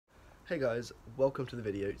Hey guys, welcome to the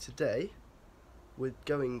video. Today we're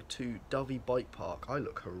going to Dyfi Bike Park. I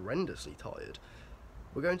look horrendously tired.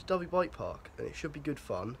 We're going to Dyfi Bike Park and it should be good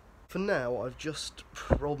fun. For now I've just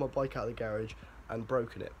rolled my bike out of the garage and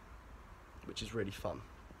broken it, which is really fun.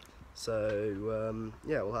 So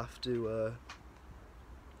yeah, we'll have to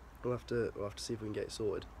see if we can get it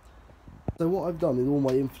sorted. So what I've done with all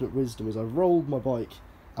my infinite wisdom is I've rolled my bike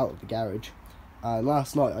out of the garage, and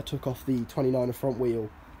last night I took off the 29er front wheel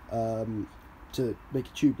to make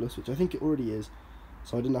it tubeless, which I think it already is,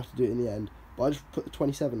 so I didn't have to do it in the end, but I just put the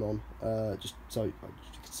 27 on just so I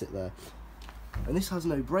could sit there. And this has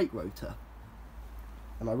no brake rotor,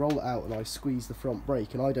 and I roll it out and I squeeze the front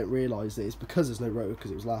brake, and I don't realise that it's because there's no rotor,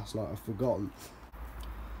 because it was last night, I've forgotten.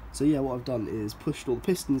 So yeah, what I've done is pushed all the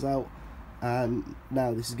pistons out, and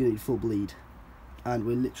now this is going to need full bleed, and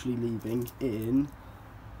we're literally leaving in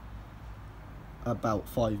about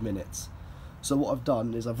 5 minutes. So what I've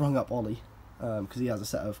done is I've rung up Ollie, because he has a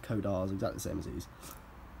set of code R's exactly the same as these,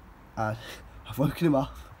 and I've woken him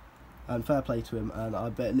up, and fair play to him, and I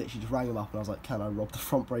literally just rang him up and I was like, can I rob the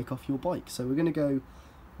front brake off your bike? So we're going to go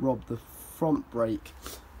rob the front brake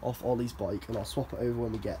off Ollie's bike, and I'll swap it over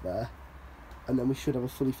when we get there, and then we should have a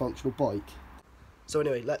fully functional bike. So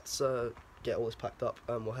anyway, let's get all this packed up,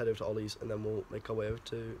 and we'll head over to Ollie's, and then we'll make our way over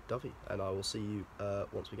to Dyfi, and I will see you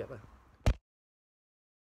once we get there.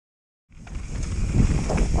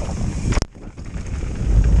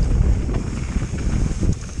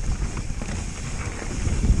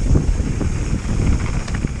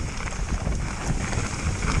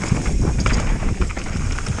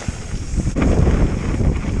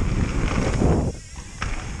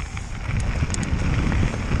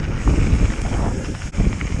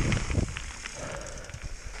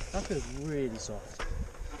 That feels really soft.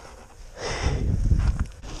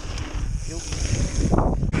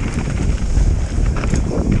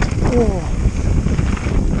 Oh.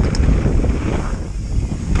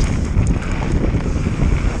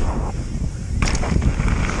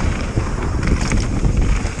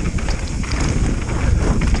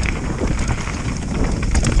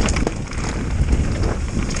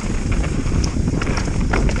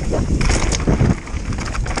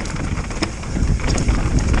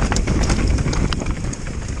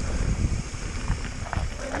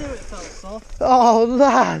 Oh,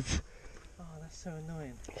 lad! Oh, that's so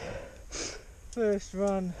annoying. First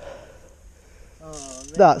run. Oh,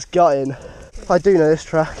 man. That's gutting. I do know this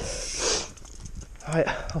track. Alright,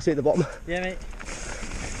 I'll see you at the bottom. Yeah, mate.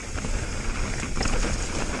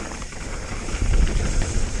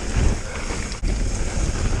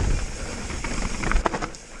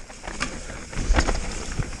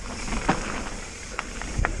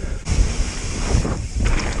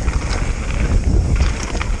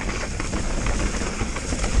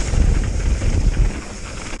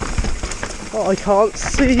 Oh, I can't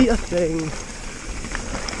see a thing.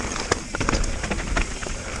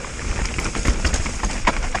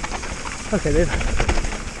 Okay, dude.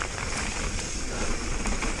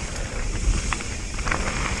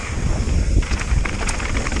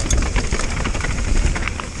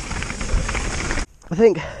 I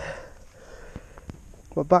think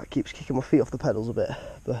my back keeps kicking my feet off the pedals a bit,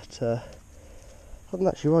 but other than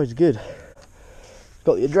that, she rides good.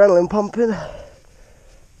 Got the adrenaline pumping.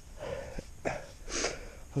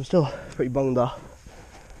 I'm still pretty bunged up,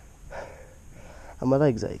 and my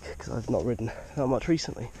legs ache because I've not ridden that much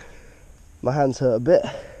recently. My hands hurt a bit,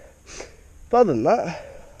 but other than that,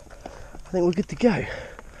 I think we're good to go.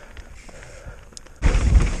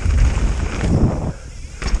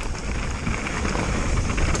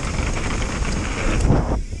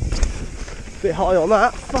 Bit high on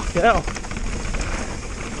that, fucking hell.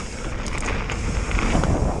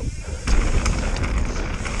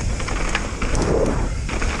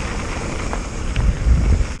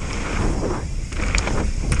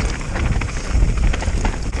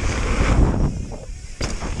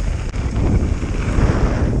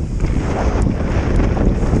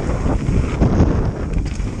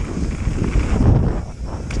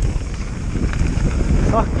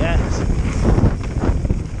 Fuck yes.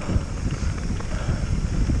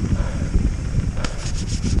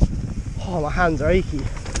 Oh, my hands are achy.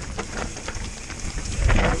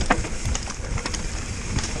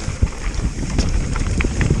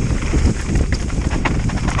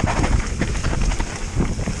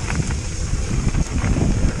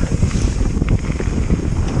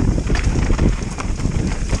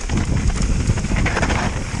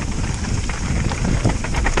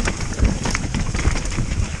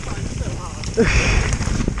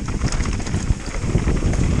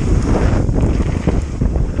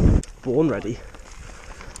 Born ready.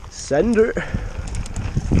 Send her.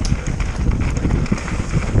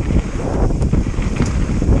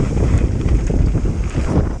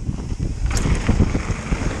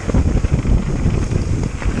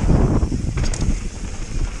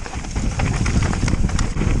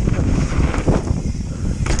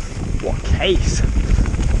 pace.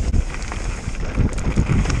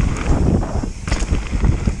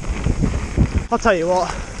 I'll tell you what,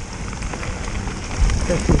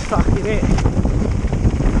 this is fucking it.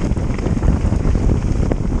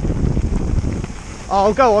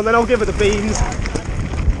 I'll go on then, I'll give her the beans.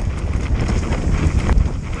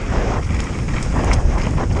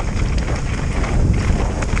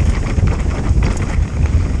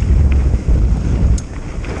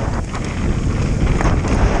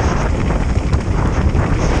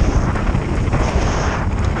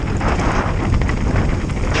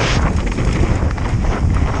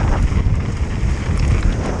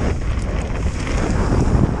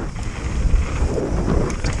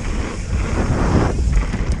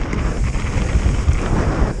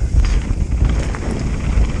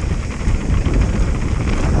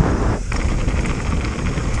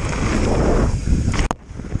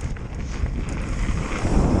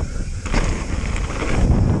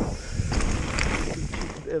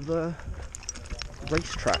 Of the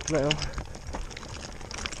racetrack now.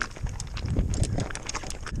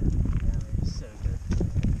 So good.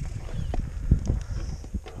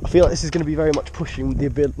 I feel like this is going to be very much pushing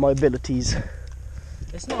my abilities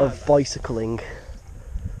It's not of bicycling.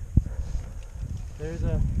 There's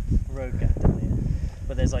a road gap down here,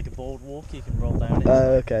 but there's like a boardwalk you can roll down it.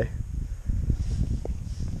 Oh, okay.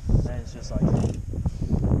 And it's just like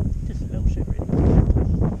just a little shit really.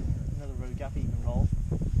 Another road gap you can roll.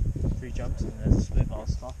 3 jumps and there's a split bar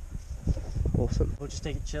stop. Awesome. We'll just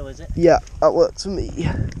take it chill, is it? Yeah, that works for me.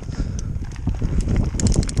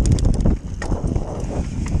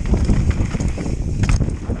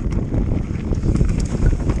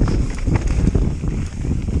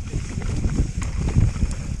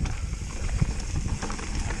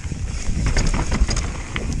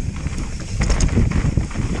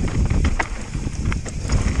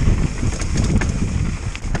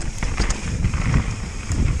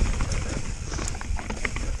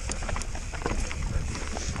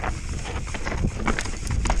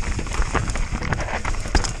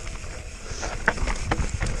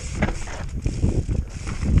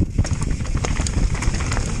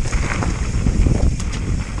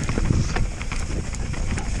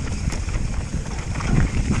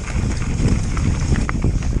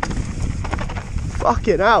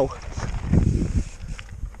 Fucking hell.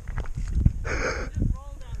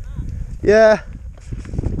 Yeah.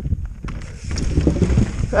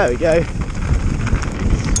 There we go.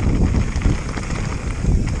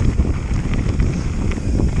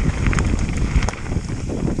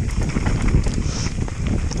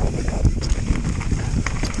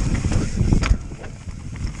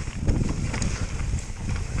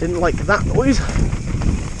 Didn't like that noise.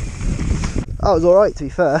 That was alright, to be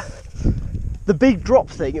fair. The big drop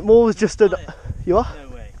thing, it more was just a... You are? No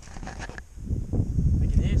way. I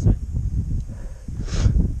can hear something.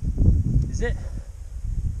 Is it?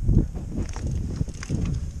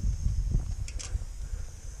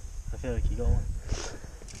 I feel like you got one.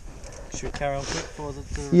 Should we carry on quick for the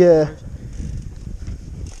Yeah. road?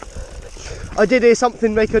 I did hear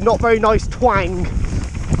something make a not very nice twang.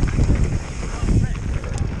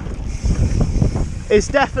 It's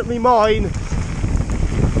definitely mine.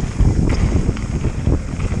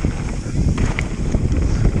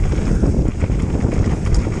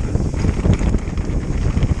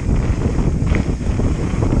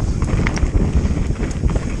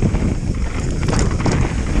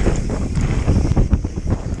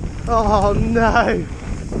 Oh no!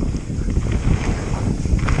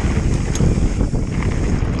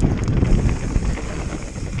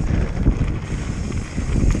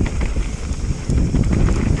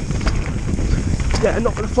 Yeah,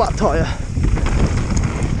 not with a flat tyre.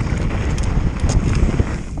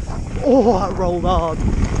 Oh, that rolled hard.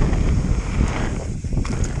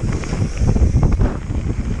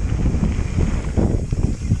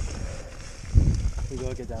 We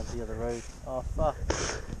gotta get down to the other road. Oh fuck.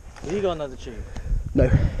 Have you got another tube? No,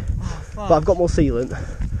 Oh fuck. but I've got more sealant,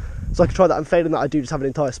 so I can try that. I'm failing that I do just have an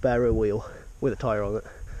entire spare rear wheel with a tyre on it.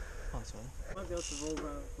 That's one. Might be able to roll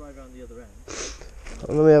round, right round the other end.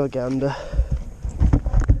 Let me have a gander.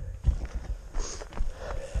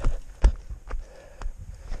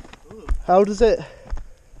 Ooh. How does it...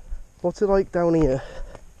 What's it like down here?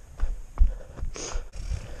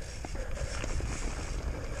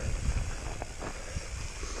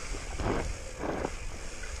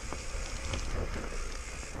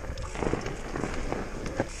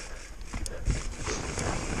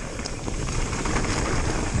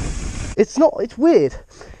 It's not, it's weird.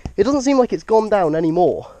 It doesn't seem like it's gone down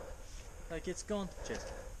anymore. Like it's gone, just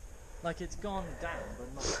like it's gone down,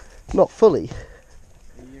 but not. Not fully.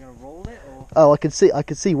 Are you gonna roll it or? Oh, I could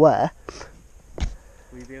see where.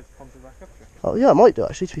 you be able to pump it back up? Oh yeah, I might do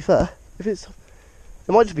actually. To be fair, if it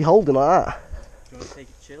might just be holding like that. Do you want to take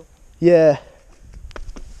it chill? Yeah.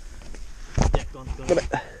 Yeah, go on.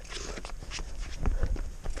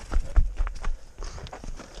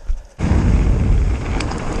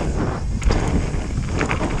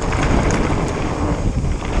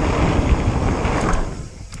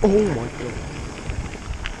 Oh my god.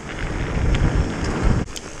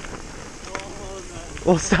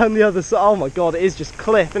 What's down the other side? Oh my god, it is just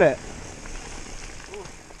cliff, isn't it?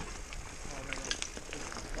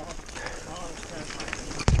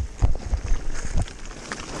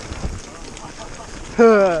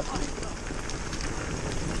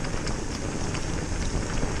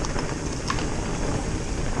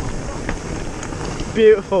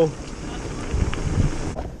 Beautiful.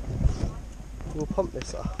 We'll pump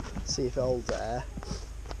this up, see if it holds air.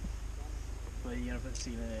 But you're going to put the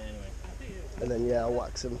sealant in it anyway. And then yeah, I'll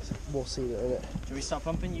whack some more sealant in it. Shall we start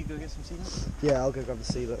pumping? You go get some sealant? Yeah, I'll go grab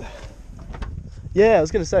the sealant. Yeah, I was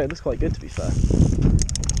going to say, it looks quite good to be fair.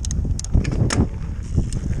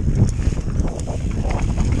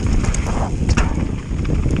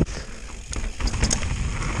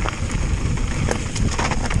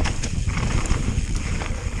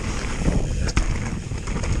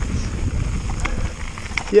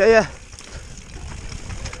 Yeah, yeah.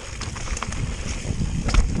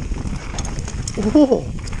 Whoa.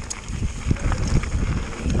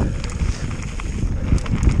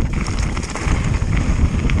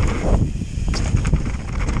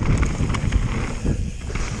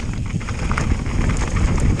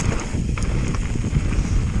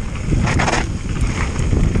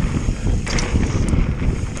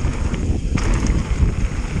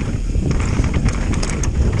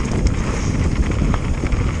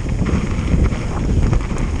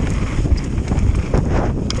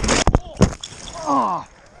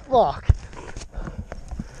 Fuck.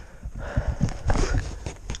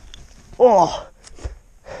 Oh.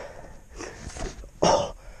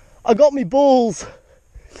 Oh. I got me balls.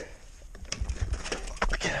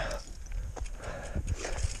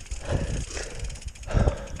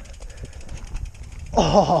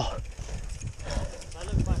 Oh. That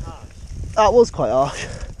looked quite harsh. That was quite harsh.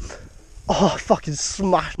 Oh, I fucking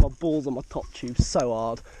smashed my balls on my top tube so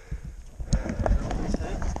hard.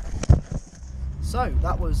 So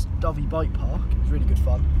that was Dyfi Bike Park. It was really good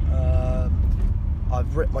fun.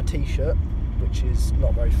 I've ripped my t-shirt, which is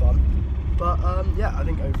not very fun, but yeah, I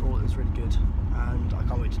think overall it was really good, and I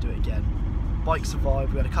can't wait to do it again. Bike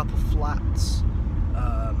survived. We had a couple of flats.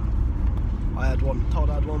 I had one. Todd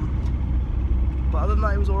had one, but other than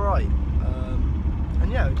that, it was all right.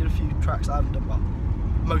 And yeah, we did a few tracks I haven't done. Well,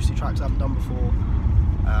 mostly tracks I haven't done before,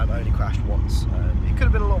 and I only crashed once. It could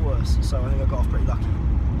have been a lot worse, so I think I got off pretty lucky.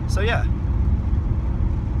 So yeah.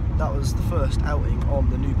 That was the first outing on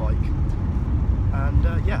the new bike, and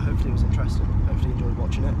yeah, hopefully it was interesting, hopefully you enjoyed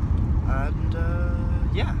watching it, and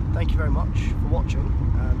yeah, thank you very much for watching,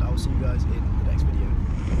 and I will see you guys in the next video.